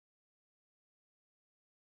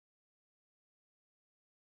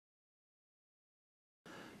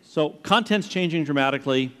So content's changing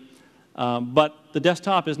dramatically, but the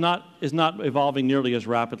desktop is not evolving nearly as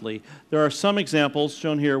rapidly. There are some examples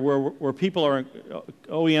shown here where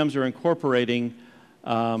OEMs are incorporating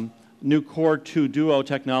new Core 2 Duo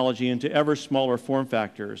technology into ever smaller form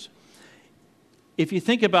factors. If you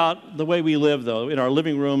think about the way we live, though, in our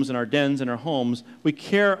living rooms, in our dens, in our homes, we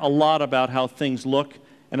care a lot about how things look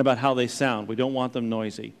and about how they sound. We don't want them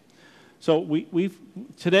noisy. So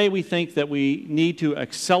today we think that we need to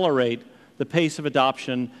accelerate the pace of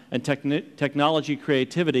adoption and technology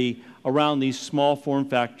creativity around these small form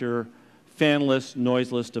factor, fanless,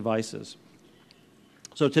 noiseless devices.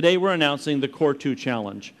 So today we're announcing the Core 2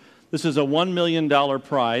 Challenge. This is a $1 million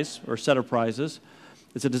prize, or set of prizes.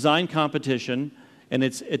 It's a design competition, and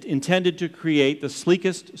it's intended to create the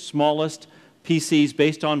sleekest, smallest PCs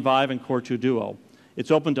based on Vive and Core 2 Duo.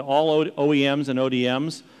 It's open to all OEMs and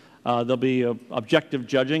ODMs. There'll be objective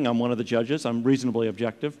judging. I'm one of the judges. I'm reasonably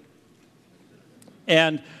objective.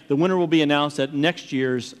 And the winner will be announced at next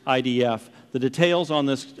year's IDF. The details on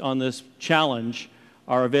this challenge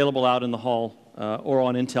are available out in the hall or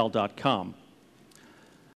on Intel.com.